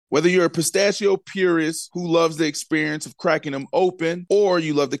Whether you're a pistachio purist who loves the experience of cracking them open, or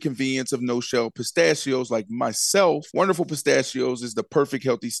you love the convenience of no-shell pistachios like myself, Wonderful Pistachios is the perfect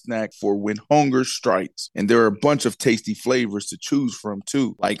healthy snack for when hunger strikes. And there are a bunch of tasty flavors to choose from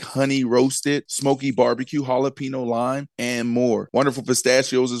too, like honey roasted, smoky barbecue, jalapeno lime, and more. Wonderful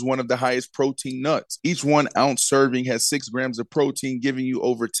Pistachios is one of the highest protein nuts. Each 1 ounce serving has 6 grams of protein, giving you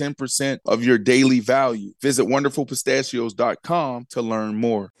over 10% of your daily value. Visit wonderfulpistachios.com to learn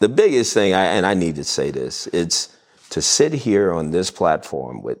more. The biggest thing, and I need to say this, it's to sit here on this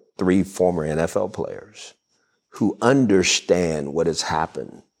platform with 3 former NFL players who understand what has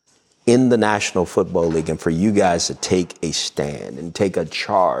happened in the National Football League, and for you guys to take a stand and take a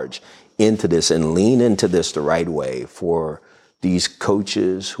charge into this and lean into this the right way for these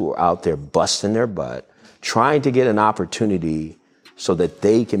coaches who are out there busting their butt, trying to get an opportunity so that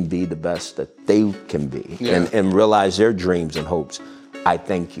they can be the best that they can be and realize their dreams and hopes. I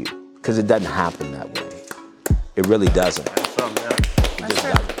thank you, because it doesn't happen that way. It really doesn't.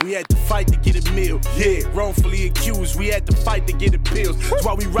 We had to fight to get a meal. Yeah, wrongfully accused. We had to fight to get appeals. That's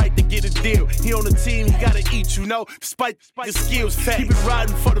why we right to get a deal. He on the team, he gotta eat, you know. Despite your skills, keep it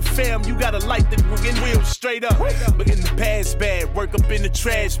riding for the fam. You gotta light the wheels straight up. But in the past bad, work up in the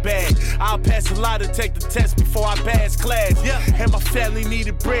trash bag. I'll pass a lot to take the test before I pass class. Yeah, and my family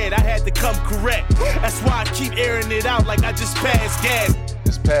needed bread. I had to come correct. That's why I keep airing it out like I just passed gas.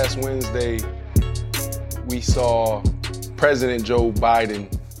 This past Wednesday, we saw President Joe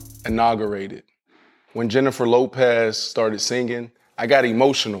Biden inaugurated. When Jennifer Lopez started singing, I got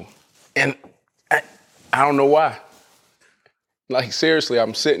emotional. And I don't know why. Like, seriously,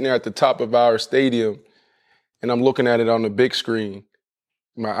 I'm sitting there at the top of our stadium and I'm looking at it on the big screen.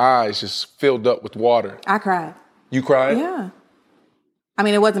 My eyes just filled up with water. I cried. You cried? Yeah. I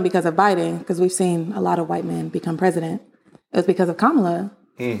mean, it wasn't because of Biden, because we've seen a lot of white men become president. It was because of Kamala.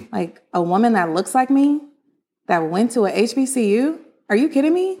 Like, a woman that looks like me, that went to a HBCU? Are you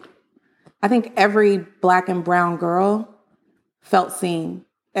kidding me? I think every Black and brown girl felt seen.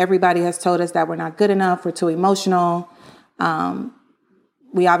 Everybody has told us that we're not good enough, we're too emotional.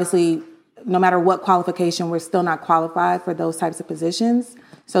 We obviously, no matter what qualification, we're still not qualified for those types of positions.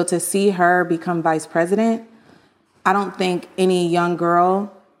 So to see her become vice president, I don't think any young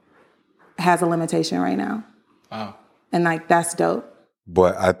girl has a limitation right now. Wow. And like, that's dope.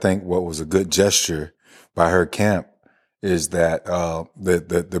 But I think what was a good gesture by her camp is that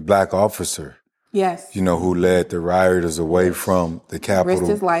the Black officer, yes, you know, who led the rioters away from the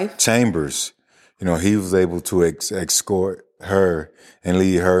Capitol chambers, you know, he was able to escort her and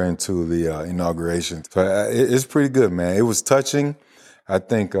lead her into the inauguration. So it's pretty good, man. It was touching. I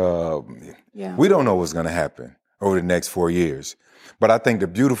think we don't know what's going to happen over the next 4 years. But I think the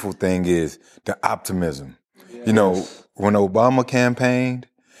beautiful thing is the optimism. Yes. You know, when Obama campaigned,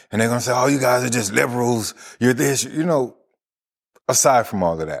 and they're going to say, oh, you guys are just liberals. You're this, you know, aside from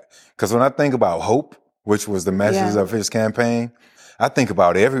all of that. Because when I think about hope, which was the message of his campaign, I think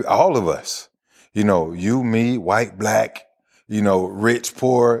about all of us. You know, you, me, white, Black, you know, rich,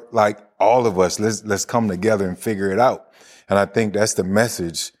 poor, like all of us. Let's come together and figure it out. And I think that's the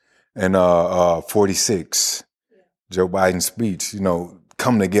message in 46, Joe Biden's speech. You know,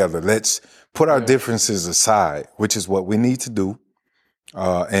 come together. Let's put our differences aside, which is what we need to do.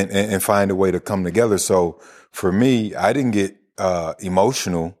 And find a way to come together. So for me, I didn't get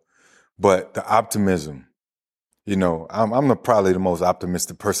emotional, but the optimism, you know, I'm probably the most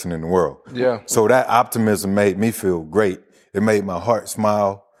optimistic person in the world. Yeah. So that optimism made me feel great. It made my heart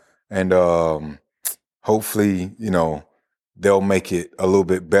smile. And hopefully, you know, they'll make it a little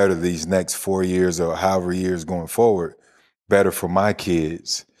bit better these next 4 years or however years going forward, better for my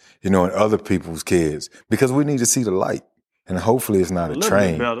kids, you know, and other people's kids, because we need to see the light. And hopefully it's not a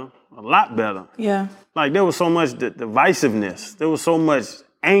train. A lot better. Yeah. Like, there was so much divisiveness. There was so much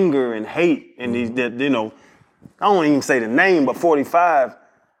anger and hate. And these, you know, I don't even say the name, but 45,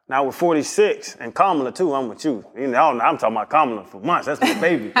 now with 46, and Kamala too, I'm with you. You know, I'm talking about Kamala for months. That's my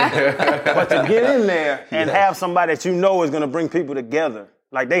baby. But to get in there and have somebody that you know is going to bring people together.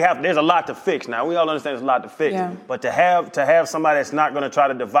 Like, there's a lot to fix. Now, we all understand there's a lot to fix. Yeah. But to have somebody that's not going to try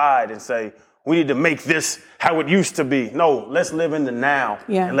to divide and say, we need to make this how it used to be. No, let's live in the now,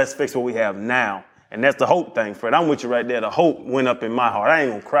 and let's fix what we have now. And that's the hope thing, Fred. I'm with you right there. The hope went up in my heart. I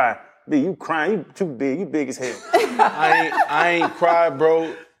ain't gonna cry. B, you crying? You too big. You big as hell. I ain't cried,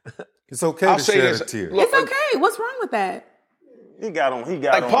 bro. It's okay to shed a tear. It's okay. What's wrong with that? He got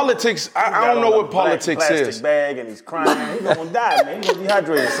like on, politics. I don't know what politics plastic is. Bag and he's crying. He's gonna die, man. He's gonna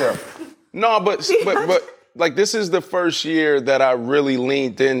dehydrate himself. No, but like, this is the first year that I really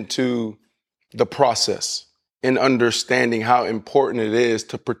leaned into the process. in understanding how important it is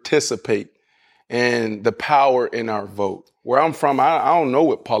to participate and the power in our vote. Where I'm from, I don't know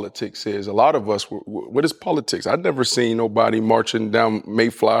what politics is. A lot of us, what is politics? I've never seen nobody marching down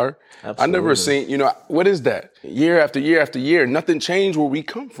Mayflower. Absolutely. I've never seen, what is that? Year after year after year, nothing changed where we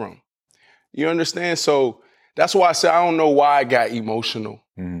come from. You understand? So that's why I said I don't know why I got emotional.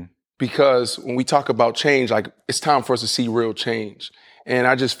 Mm-hmm. Because when we talk about change, like, it's time for us to see real change. And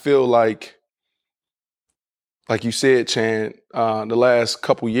I just feel like you said, Chan, the last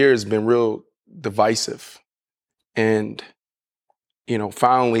couple years have been real divisive. And,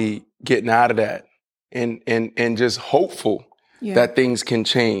 finally getting out of that and just hopeful that things can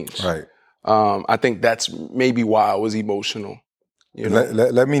change. Right. I think that's maybe why I was emotional.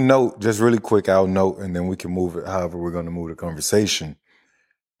 Let me note, just really quick, I'll note, and then we can move it however we're going to move the conversation.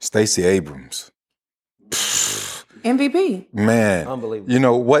 Stacey Abrams. MVP. Man.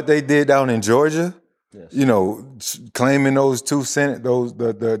 Unbelievable. What they did down in Georgia? Yes. Claiming those two Senate, the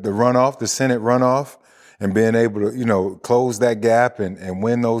runoff, the Senate runoff, and being able to, close that gap and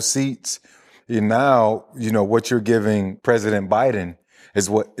win those seats. Now, what you're giving President Biden is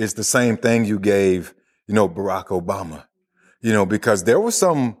the same thing you gave, Barack Obama. Because there was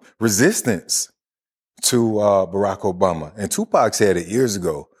some resistance to Barack Obama. And Tupac said it years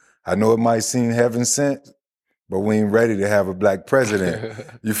ago. I know it might seem heaven sent, but we ain't ready to have a black president.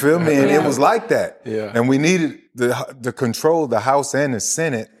 You feel me? And it was like that. Yeah. And we needed the control the House and the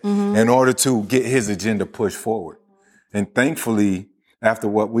Senate in order to get his agenda pushed forward. And thankfully, after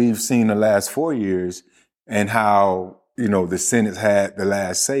what we've seen the last 4 years and how, the Senate's had the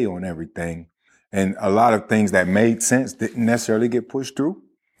last say on everything, and a lot of things that made sense didn't necessarily get pushed through.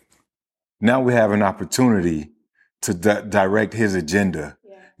 Now we have an opportunity to direct his agenda,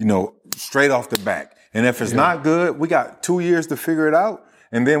 straight off the back. And if it's not good, we got 2 years to figure it out,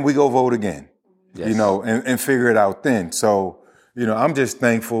 and then we go vote again, and figure it out then. So, I'm just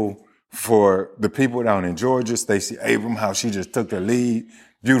thankful for the people down in Georgia, Stacey Abrams, how she just took the lead,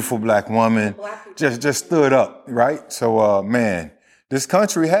 beautiful black woman, just stood up, right? So, man, this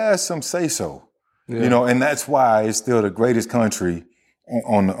country has some say-so. And that's why it's still the greatest country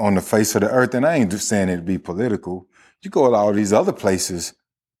on the face of the earth. And I ain't just saying it to be political. You go to all these other places,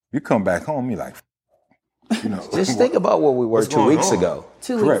 you come back home, you're like, Just think about where we were 2 weeks ago.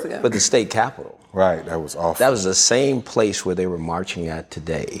 2 weeks ago. But the state capitol. Right, that was awful. That was the same place where they were marching at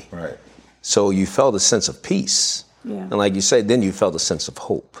today. Right. So you felt a sense of peace. Yeah. And like you said, then you felt a sense of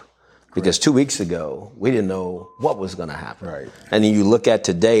hope. Because 2 weeks ago, we didn't know what was going to happen. Right. And then you look at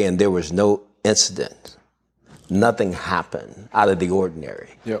today and there was no incident. Nothing happened out of the ordinary.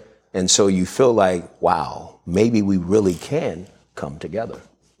 Yep. And so you feel like, wow, maybe we really can come together.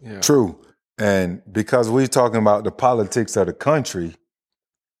 Yeah. True. And because we're talking about the politics of the country,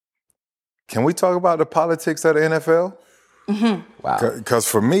 can we talk about the politics of the NFL? Mm-hmm. Wow. Because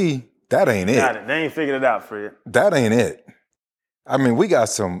for me, that ain't it. Got it. They ain't figured it out, Fred. That ain't it. I mean, we got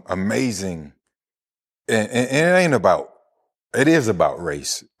some amazing, and it is about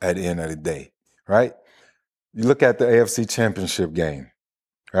race at the end of the day, right? You look at the AFC Championship game,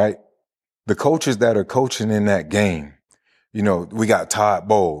 right? The coaches that are coaching in that game, we got Todd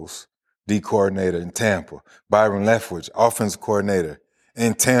Bowles, D coordinator in Tampa, Byron Leftwich, offensive coordinator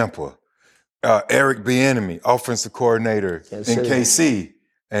in Tampa, Eric Bieniemy, offensive coordinator in KC,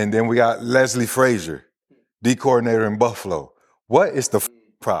 and then we got Leslie Frazier, D coordinator in Buffalo. What is the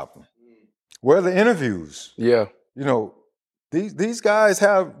problem? Where are the interviews? Yeah. These guys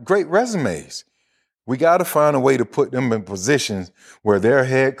have great resumes. We got to find a way to put them in positions where they're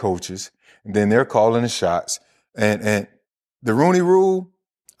head coaches, and then they're calling the shots. And the Rooney Rule,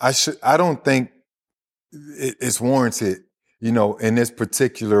 I don't think it's warranted, in this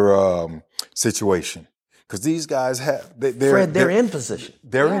particular situation. Because these guys they're in position.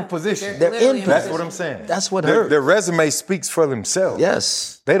 They're in position. They're in position. That's what I'm saying. That's what hurts. Their resume speaks for themselves.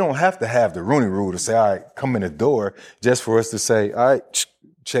 Yes. They don't have to have the Rooney Rule to say, all right, come in the door, just for us to say, all right,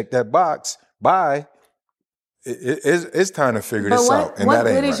 check that box, bye. It's time to figure this out. And what that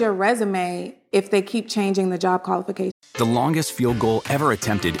ain't good is right. your resume if they keep changing the job qualifications? The longest field goal ever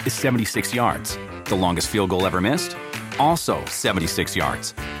attempted is 76 yards. The longest field goal ever missed? Also 76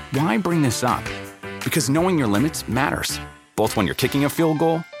 yards. Why bring this up? Because knowing your limits matters, both when you're kicking a field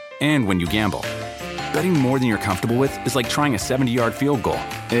goal and when you gamble. Betting more than you're comfortable with is like trying a 70-yard field goal.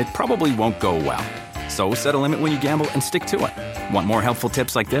 It probably won't go well. So set a limit when you gamble and stick to it. Want more helpful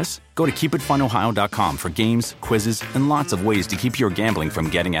tips like this? Go to keepitfunohio.com for games, quizzes, and lots of ways to keep your gambling from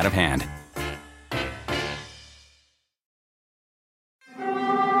getting out of hand.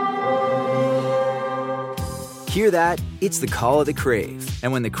 Hear that? It's the call of the Crave.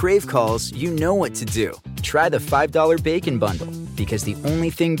 And when the Crave calls, you know what to do. Try the $5 Bacon Bundle, because the only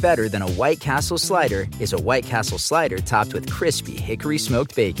thing better than a White Castle slider is a White Castle slider topped with crispy hickory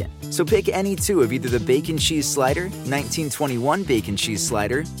smoked bacon. So pick any two of either the Bacon Cheese Slider, 1921 Bacon Cheese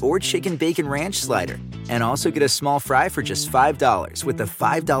Slider, or Chicken Bacon Ranch Slider. And also get a small fry for just $5 with the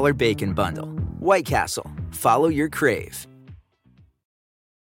 $5 Bacon Bundle. White Castle. Follow your Crave.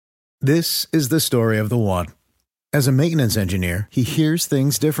 This is the story of the one. As a maintenance engineer, he hears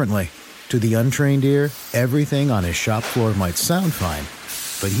things differently. To the untrained ear, everything on his shop floor might sound fine,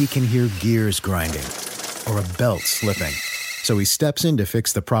 but he can hear gears grinding or a belt slipping. So he steps in to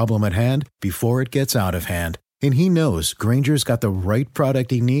fix the problem at hand before it gets out of hand. And he knows Grainger's got the right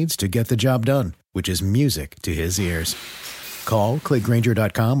product he needs to get the job done, which is music to his ears. Call, click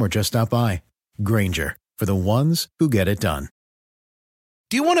Grainger.com, or just stop by. Grainger, for the ones who get it done.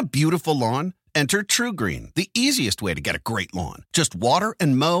 Do you want a beautiful lawn? Enter TruGreen, the easiest way to get a great lawn. Just water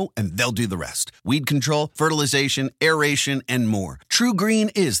and mow, and they'll do the rest. Weed control, fertilization, aeration, and more.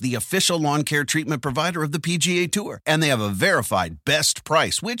 TruGreen is the official lawn care treatment provider of the PGA Tour, and they have a verified best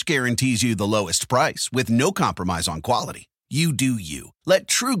price, which guarantees you the lowest price with no compromise on quality. You do you. Let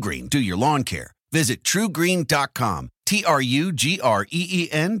TruGreen do your lawn care. Visit TruGreen.com,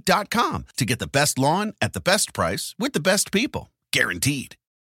 TruGreen.com, to get the best lawn at the best price with the best people. Guaranteed.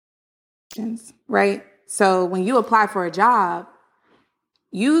 Right? So when you apply for a job,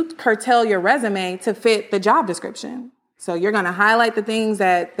 you curtail your resume to fit the job description. So you're going to highlight the things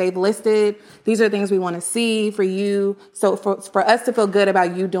that they've listed. These are things we want to see for you. So for us to feel good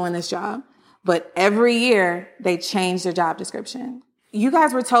about you doing this job. But every year they change their job description. You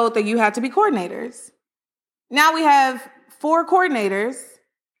guys were told that you had to be coordinators. Now we have 4 coordinators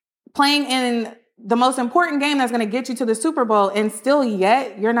playing in the most important game that's going to get you to the Super Bowl, and still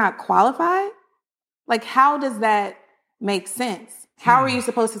yet you're not qualified? Like, how does that make sense? How are you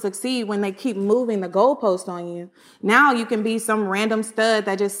supposed to succeed when they keep moving the goalpost on you? Now you can be some random stud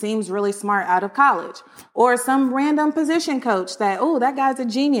that just seems really smart out of college, or some random position coach that, oh, that guy's a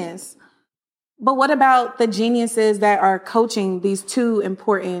genius. But what about the geniuses that are coaching these 2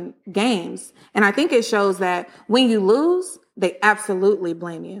 important games? And I think it shows that when you lose, they absolutely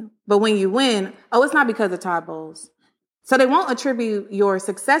blame you. But when you win, oh, it's not because of Todd Bowles. So they won't attribute your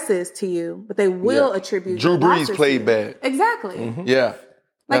successes to you, but they will attribute Drew Brees played bad. Exactly. Mm-hmm. Yeah.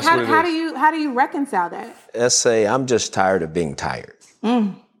 Like how do you reconcile that? S.A., I'm just tired of being tired.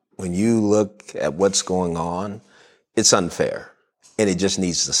 When you look at what's going on, it's unfair, and it just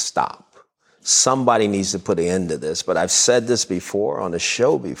needs to stop. Somebody needs to put an end to this. But I've said this before on the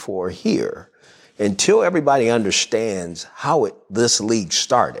show before here. Until everybody understands how this league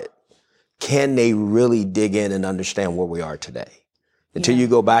started, can they really dig in and understand where we are today? Until you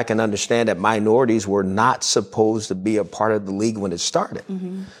go back and understand that minorities were not supposed to be a part of the league when it started.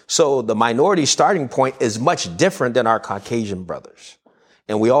 Mm-hmm. So the minority starting point is much different than our Caucasian brothers.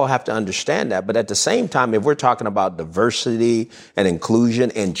 And we all have to understand that. But at the same time, if we're talking about diversity and inclusion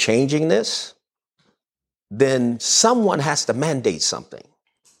and changing this, then someone has to mandate something.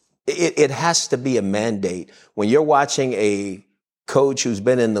 It has to be a mandate. When you're watching a coach who's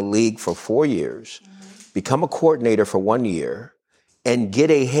been in the league for 4 years, become a coordinator for 1 year, and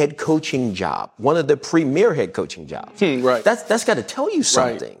get a head coaching job, one of the premier head coaching jobs. Right. That's got to tell you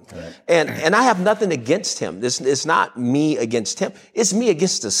something. Right. And I have nothing against him. It's not me against him. It's me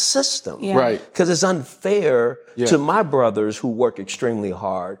against the system. Yeah. Right. Because it's unfair to my brothers who work extremely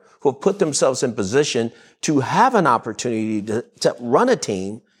hard, who have put themselves in position to have an opportunity to run a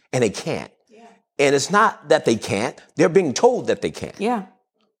team, and they can't. Yeah. And it's not that they can't. They're being told that they can't. Yeah.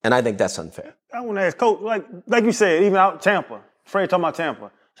 And I think that's unfair. I want to ask Coach, like you said, even out Tampa, Fred talking about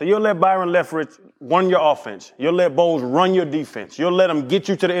Tampa. So you'll let Byron Leftwich run your offense. You'll let Bowles run your defense. You'll let them get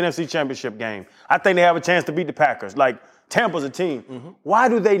you to the NFC Championship game. I think they have a chance to beat the Packers. Like, Tampa's a team. Mm-hmm. Why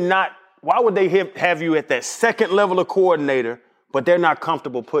would they have you at that second level of coordinator, but they're not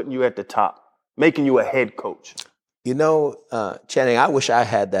comfortable putting you at the top, making you a head coach? You know, Channing, I wish I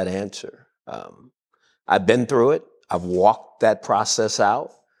had that answer. I've been through it. I've walked that process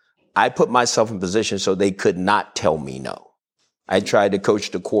out. I put myself in position so they could not tell me no. I tried to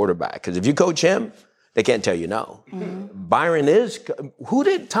coach the quarterback, because if you coach him, they can't tell you no. Mm-hmm. Byron who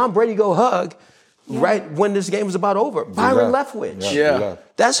did Tom Brady go hug right when this game was about over? Byron Leftwich. Yeah.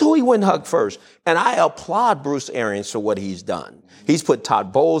 That's who he went and hugged first. And I applaud Bruce Arians for what he's done. He's put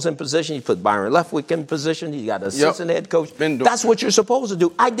Todd Bowles in position. He's put Byron Leftwich in position. He got an assistant head coach. That's what you're supposed to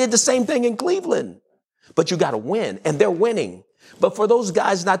do. I did the same thing in Cleveland. But you got to win, and they're winning. But for those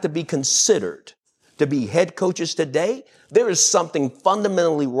guys not to be considered to be head coaches today, there is something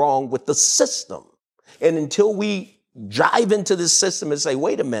fundamentally wrong with the system. And until we dive into this system and say,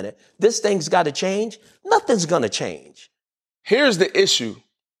 wait a minute, this thing's got to change, nothing's going to change. Here's the issue.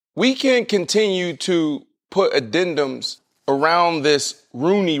 We can continue to put addendums around this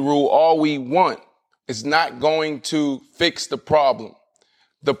Rooney Rule all we want. It's not going to fix the problem.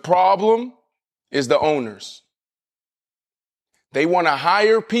 The problem is the owners. They want to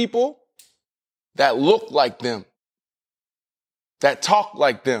hire people that look like them, that talk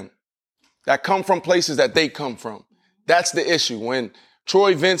like them, that come from places that they come from. That's the issue. When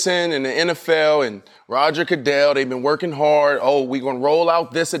Troy Vincent and the NFL and Roger Goodell, they've been working hard. Oh, we're going to roll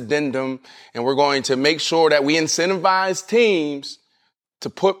out this addendum and we're going to make sure that we incentivize teams to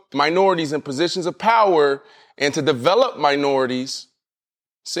put minorities in positions of power and to develop minorities.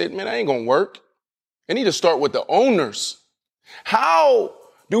 Said, man, that ain't going to work. They need to start with the owners. How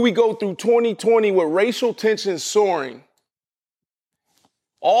do we go through 2020 with racial tensions soaring?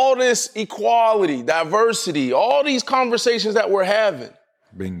 All this equality, diversity, all these conversations that we're having.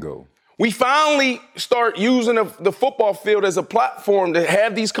 Bingo. We finally start using the football field as a platform to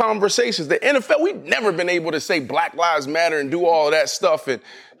have these conversations. The NFL, we've never been able to say Black Lives Matter and do all of that stuff and,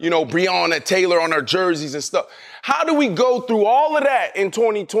 Breonna Taylor on our jerseys and stuff. How do we go through all of that in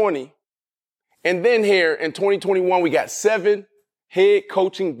 2020? And then here in 2021, we got 7 head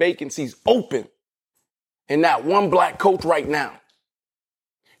coaching vacancies open and not one black coach right now.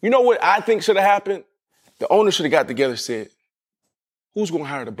 You know what I think should have happened? The owner should have got together and said, who's going to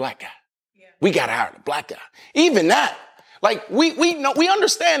hire the black guy? Yeah. We got to hire the black guy. Even that. Like, we know, we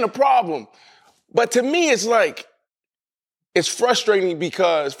understand the problem. But to me, it's like, it's frustrating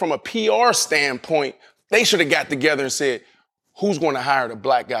because from a PR standpoint, they should have got together and said, who's going to hire the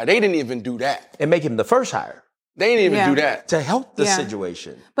black guy? They didn't even do that. And make him the first hire. They didn't even do that. To help the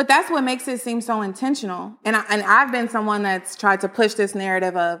situation. But that's what makes it seem so intentional. And I've been someone that's tried to push this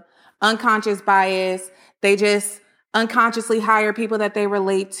narrative of unconscious bias. They just unconsciously hire people that they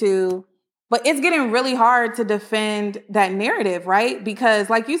relate to. But it's getting really hard to defend that narrative, right? Because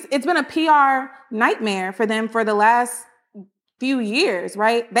it's been a PR nightmare for them for the last few years,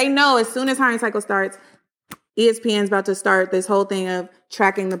 right? They know as soon as hiring cycle starts, ESPN's about to start this whole thing of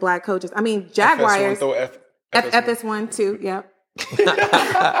tracking the black coaches. I mean, Jaguars... FS1 too, yep.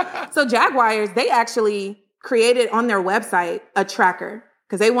 So Jaguars, they actually created on their website a tracker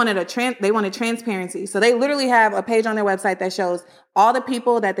because they wanted transparency. So they literally have a page on their website that shows all the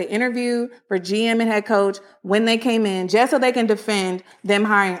people that they interviewed for GM and head coach when they came in, just so they can defend them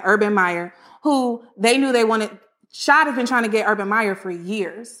hiring Urban Meyer, who they knew they wanted. Shad has been trying to get Urban Meyer for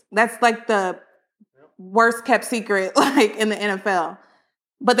years. That's like the worst kept secret in the NFL.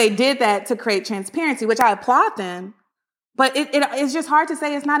 But they did that to create transparency, which I applaud them. But it's just hard to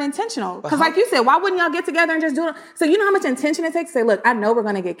say it's not intentional. Because like you said, why wouldn't y'all get together and just do it? So you know how much intention it takes to say, look, I know we're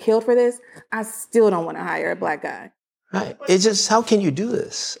going to get killed for this. I still don't want to hire a black guy. Right. It's just, how can you do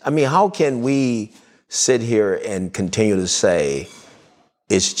this? I mean, how can we sit here and continue to say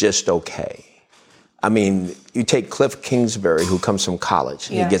it's just okay? I mean, you take Cliff Kingsbury, who comes from college,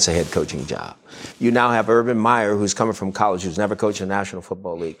 and he gets a head coaching job. You now have Urban Meyer, who's coming from college, who's never coached in the National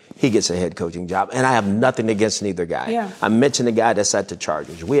Football League. He gets a head coaching job, and I have nothing against neither guy. Yeah. I mentioned the guy that's at the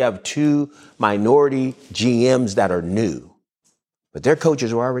Chargers. We have 2 minority GMs that are new, but their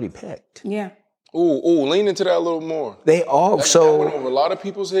coaches were already picked. Yeah. Lean into that a little more. They all, that went over a lot of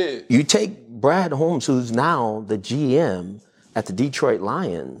people's heads. You take Brad Holmes, who's now the GM at the Detroit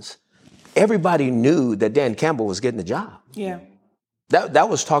Lions. Everybody knew that Dan Campbell was getting the job. Yeah. That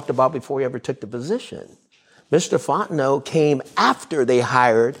was talked about before he ever took the position. Mr. Fontenot came after they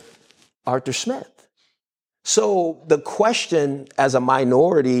hired Arthur Smith. So the question as a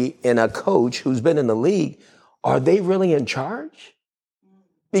minority and a coach who's been in the league, are they really in charge?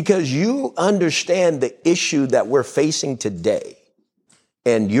 Because you understand the issue that we're facing today,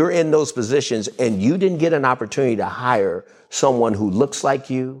 and you're in those positions, and you didn't get an opportunity to hire someone who looks like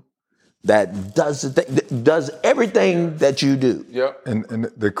you, that does everything that you do. Yep. And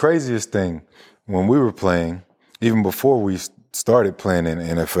the craziest thing, when we were playing, even before we started playing in the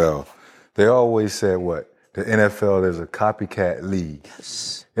NFL, they always said what? The NFL is a copycat league.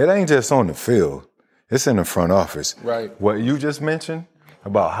 Yes. It ain't just on the field. It's in the front office. Right. What you just mentioned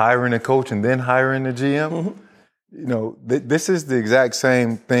about hiring a coach and then hiring the GM, this is the exact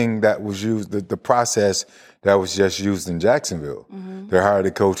same thing that was used, the process that was just used in Jacksonville. Mm-hmm. They hired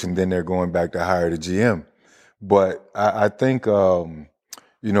a coach and then they're going back to hire the GM. But I think,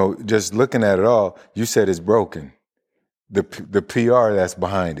 just looking at it all, you said it's broken. The PR that's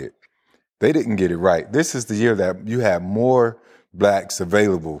behind it. They didn't get it right. This is the year that you have more blacks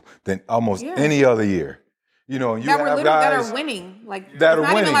available than almost any other year. You know, you that have guys that are winning. Like that it's are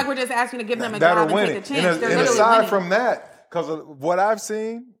not winning. even like we're just asking to give them a that job are and winning. take a chance. They're And literally aside winning. from that, because what I've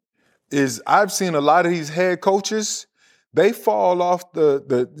seen is I've seen a lot of these head coaches, they fall off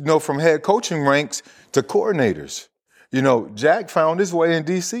the from head coaching ranks to coordinators. You know, Jack found his way in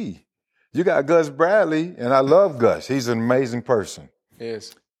D.C. You got Gus Bradley, and I love Gus. He's an amazing person.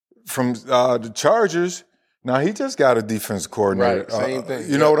 Yes. From the Chargers, now he just got a defense coordinator. Right, same thing.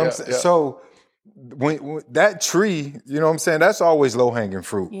 You know what I'm saying? Yeah. So when that tree, you know what I'm saying, that's always low-hanging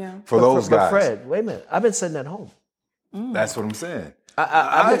fruit for those guys. But Fred, wait a minute. I've been sitting at home. That's what I'm saying.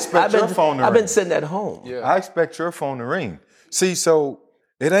 I expect your phone to ring. I've been sitting at home. Yeah. I expect your phone to ring. See, so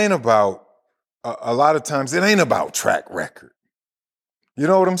it ain't about, a lot of times, it ain't about track record. You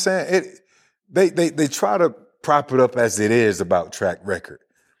know what I'm saying? They try to prop it up as it is about track record.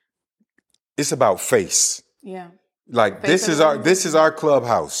 It's about face. Yeah. Like this is our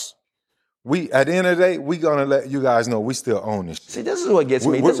clubhouse. We at the end of the day, we gonna let you guys know we still own this. See, this is what gets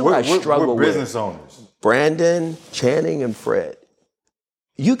me. This is what I struggle with. We're business owners. Brandon, Channing, and Fred.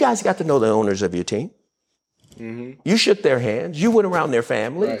 You guys got to know the owners of your team. Mm-hmm. You shook their hands. You went around their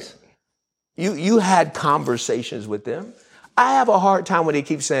families. Right. You had conversations with them. I have a hard time when they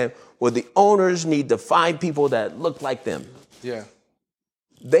keep saying, well, the owners need to find people that look like them. Yeah.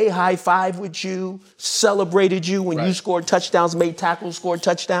 They high-fived with you, celebrated you when you scored touchdowns, made tackles, scored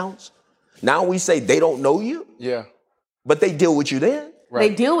touchdowns. Now we say they don't know you. Yeah. But they deal with you then. Right.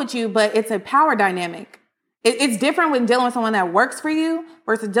 They deal with you, but it's a power dynamic. It's different when dealing with someone that works for you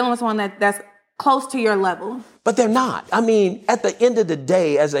versus dealing with someone that's close to your level. But they're not. I mean, at the end of the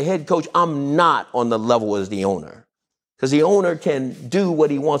day, as a head coach, I'm not on the level as the owner. Because the owner can do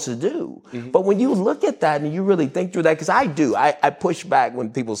what he wants to do. Mm-hmm. But when you look at that and you really think through that, because I do, I push back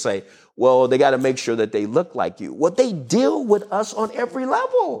when people say, well, they got to make sure that they look like you. Well, they deal with us on every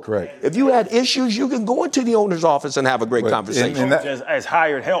level. Correct. If you had issues, you can go into the owner's office and have a great conversation. Just as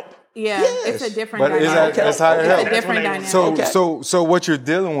hired help. Yeah, yes. It's a different dynamic. It's hired help. It's a different dynamic. So what you're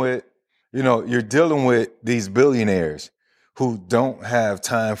dealing with, you're dealing with these billionaires who don't have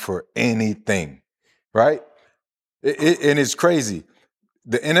time for anything, right? And it's crazy.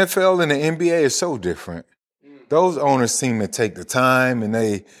 The NFL and the NBA is so different. Those owners seem to take the time, and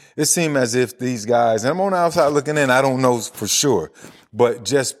it seems as if these guys, and I'm on the outside looking in, I don't know for sure, but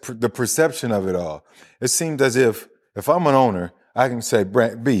just the perception of it all. It seems as if I'm an owner, I can say,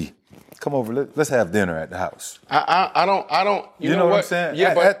 Brent B, come over, let's have dinner at the house. I don't. You know what I'm saying?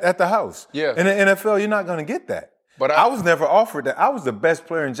 Yeah, at the house. Yeah. In the NFL, you're not going to get that. But I was never offered that. I was the best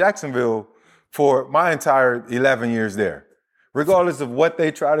player in Jacksonville for my entire 11 years there. Regardless of what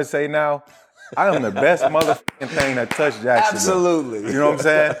they try to say now, I am the best motherfucking thing that touched Jacksonville. Absolutely. You know what I'm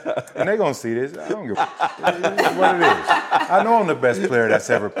saying? And they're going to see this. I don't give a It's what it is. I know I'm the best player that's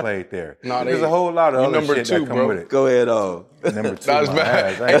ever played there. No, there's a whole lot of other shit that come with it. Go ahead, Number two. That's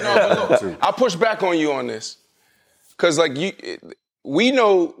bad. I push back on you on this. Because, like, we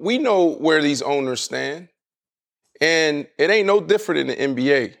know where these owners stand. And it ain't no different in the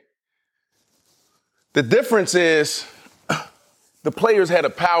NBA. The difference is the players had a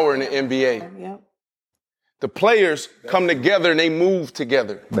power in the NBA. Yep. The players come together and they move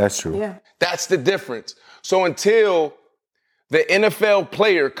together. That's true. Yeah. That's the difference. So until the NFL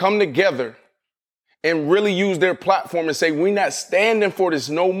player come together and really use their platform and say, we're not standing for this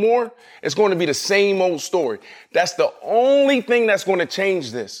no more, it's going to be the same old story. That's the only thing that's going to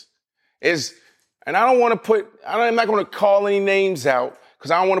change this. And I'm not going to call any names out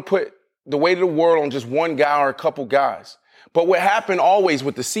because I don't want to put the weight of the world on just one guy or a couple guys. But what happened always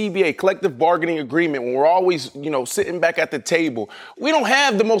with the CBA, collective bargaining agreement, when we're always, sitting back at the table, we don't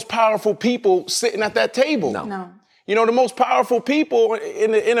have the most powerful people sitting at that table. No. The most powerful people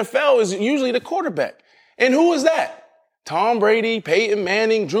in the NFL is usually the quarterback. And who is that? Tom Brady, Peyton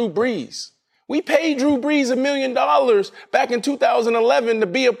Manning, Drew Brees. We paid Drew Brees $1 million back in 2011 to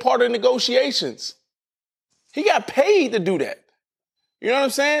be a part of negotiations. He got paid to do that. You know what I'm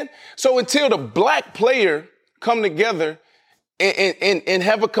saying? So until the black player come together and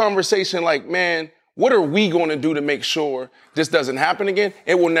have a conversation like, man, what are we going to do to make sure this doesn't happen again?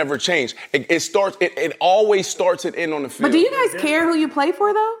 It will never change. It always starts and ends on the field. But do you guys care who you play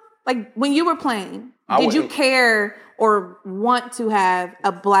for, though? Like, when you were playing, did you care or want to have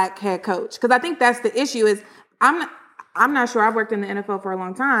a black head coach? Because I think that's the issue is I'm not sure. I've worked in the NFL for a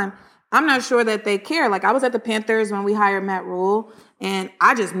long time. I'm not sure that they care. Like, I was at the Panthers when we hired Matt Rule, and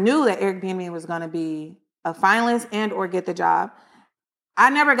I just knew that Eric Bieniemy was going to be a finalist and or get the job. I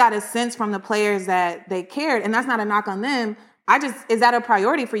never got a sense from the players that they cared, and that's not a knock on them. Is that a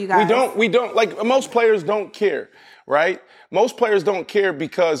priority for you guys? We don't, like, most players don't care, right? Most players don't care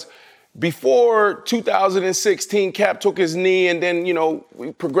because before 2016, Cap took his knee, and then,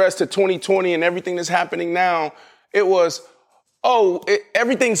 we progressed to 2020 and everything that's happening now, it was,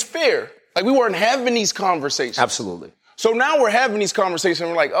 everything's fair. Like, we weren't having these conversations. Absolutely. So now we're having these conversations, and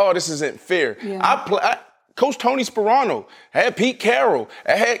we're like, this isn't fair. Yeah. Coach Tony Sperano, I had Pete Carroll,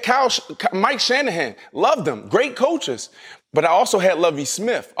 I had Mike Shanahan, loved them, great coaches. But I also had Lovie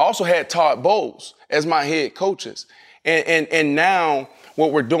Smith. I also had Todd Bowles as my head coaches. And now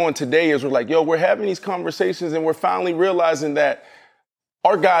what we're doing today is we're like, we're having these conversations, and we're finally realizing that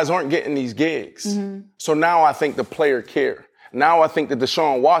our guys aren't getting these gigs. Mm-hmm. So now I think the player care. Now I think that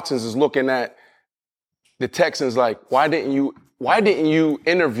Deshaun Watson is looking at the Texans like, why didn't you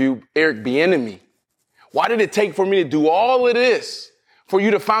interview Eric Bieniemy? Why did it take for me to do all of this for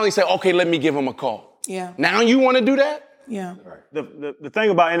you to finally say, okay, let me give him a call? Yeah. Now you want to do that? Yeah. The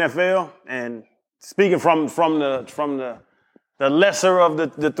thing about NFL, and speaking from the lesser of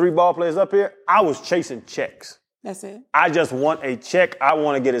the three ball players up here, I was chasing checks. That's it. I just want a check. I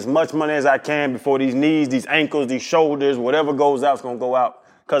want to get as much money as I can before these knees, these ankles, these shoulders, whatever goes out is going to go out.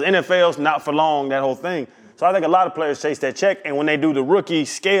 Because NFL's not for long, that whole thing. So I think a lot of players chase that check, and when they do the rookie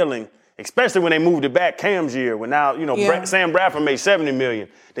scaling, especially when they moved it back Cam's year, when now, Sam Bradford made $70 million,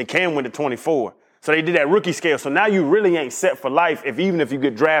 then Cam went to 24. So they did that rookie scale. So now you really ain't set for life even if you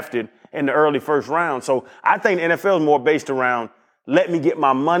get drafted in the early first round. So I think the NFL is more based around let me get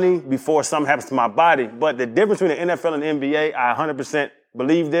my money before something happens to my body. But the difference between the NFL and the NBA, I 100%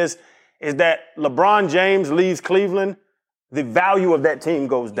 believe this, is that LeBron James leaves Cleveland, the value of that team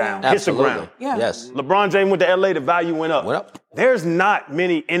goes down. Hits the ground. Yeah. Yes. LeBron James went to LA, the value went up. There's not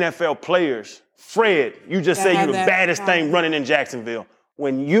many NFL players. Fred, you just say you're the baddest thing running in Jacksonville.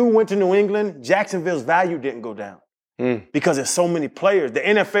 When you went to New England, Jacksonville's value didn't go down. Because there's so many players. The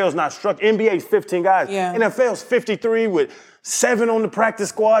NFL's not structured. NBA's 15 guys. Yeah. NFL's 53 with 7 on the practice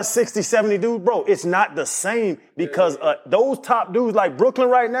squad, 60, 70 dudes. Bro, it's not the same because those top dudes like Brooklyn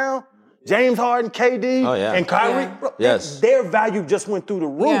right now, James Harden, KD, and Kyrie, bro, their value just went through the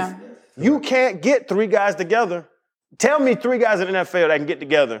roof. Yeah. You can't get 3 guys together. Tell me 3 guys in the NFL that can get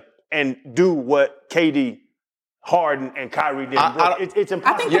together and do what KD, Harden, and Kyrie did. It's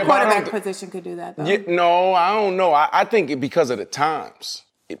impossible. I think the quarterback position could do that, though. No, I don't know. I think because of the times.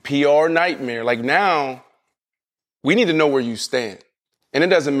 PR nightmare. Like now, we need to know where you stand. And it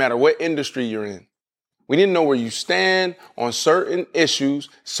doesn't matter what industry you're in. We need to know where you stand on certain issues,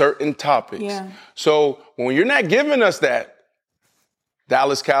 certain topics. Yeah. So when you're not giving us that,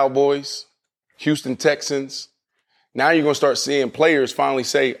 Dallas Cowboys, Houston Texans, now you're going to start seeing players finally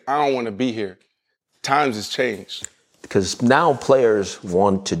say, I don't want to be here. Times has changed. Because now players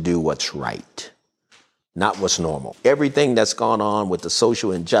want to do what's right, not what's normal. Everything that's gone on with the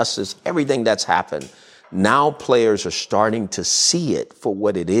social injustice, everything that's happened, now players are starting to see it for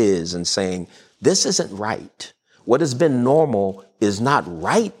what it is and saying, this isn't right. What has been normal is not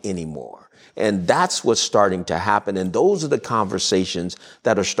right anymore. And that's what's starting to happen. And those are the conversations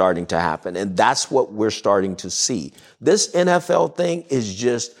that are starting to happen. And that's what we're starting to see. This NFL thing is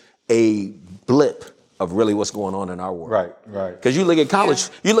just a blip of really what's going on in our world. Right. Because you look at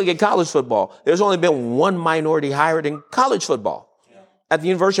college football, there's only been one minority hired in college football at the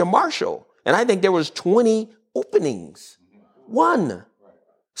University of Marshall. And I think there was 20 openings. One.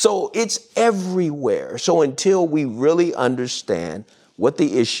 So it's everywhere. So until we really understand what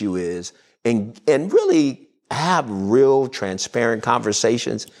the issue is and really have real transparent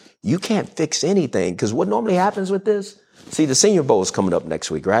conversations, you can't fix anything. Because what normally happens with this, see, the Senior Bowl is coming up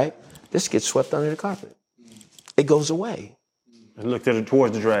next week, right? This gets swept under the carpet. It goes away. And looked at it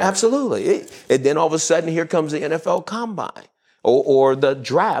towards the draft. Absolutely. And then all of a sudden, here comes the NFL Combine or the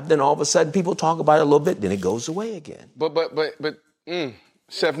draft. Then all of a sudden, people talk about it a little bit. Then it goes away again. But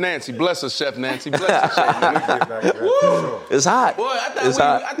Chef Nancy, bless us, Chef Nancy, bless us, Chef Nancy. It's hot. Boy,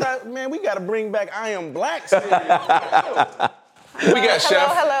 I thought, man, we got to bring back I Am Black. We got Chef.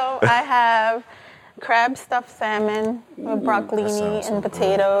 Hello. I have crab stuffed salmon with broccolini and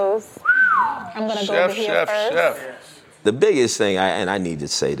potatoes. I'm going to go over here first. Chef. The biggest thing, and I need to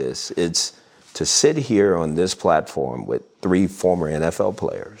say this, it's to sit here on this platform with 3 former NFL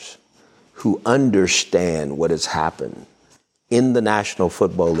players who understand what has happened in the National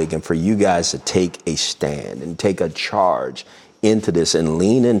Football League, and for you guys to take a stand and take a charge into this and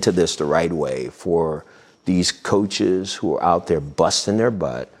lean into this the right way for these coaches who are out there busting their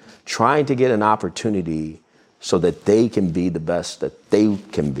butt, trying to get an opportunity so that they can be the best that they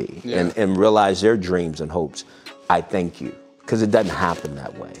can be and realize their dreams and hopes. I thank you, because it doesn't happen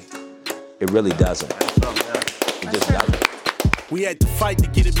that way. It really doesn't. It just doesn't. We had to fight to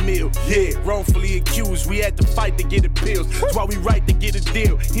get a meal. Yeah, wrongfully accused. We had to fight to get appeals. That's why we right to get a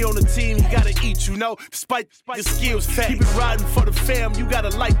deal. He on the team, he gotta eat, you know. Despite your skills, keep it riding for the fam. You gotta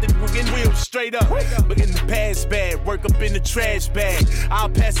light the wheels straight up. But in the past bad, work up in the trash bag. I'll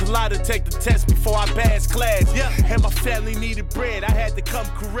pass a lot to take the test before I pass class. Yeah, and my family needed bread. I had to come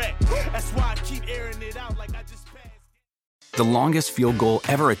correct. That's why I keep airing it out like I just passed. The longest field goal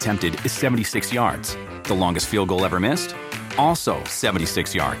ever attempted is 76 yards. The longest field goal ever missed? Also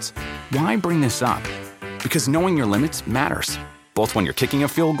 76 yards. Why bring this up? Because knowing your limits matters, both when you're kicking a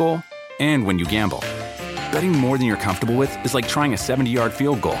field goal and when you gamble. Betting more than you're comfortable with is like trying a 70-yard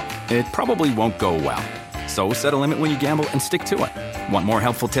field goal. It probably won't go well. So set a limit when you gamble and stick to it. Want more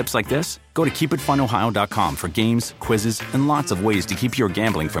helpful tips like this? Go to keepitfunohio.com for games, quizzes, and lots of ways to keep your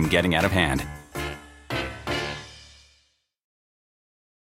gambling from getting out of hand.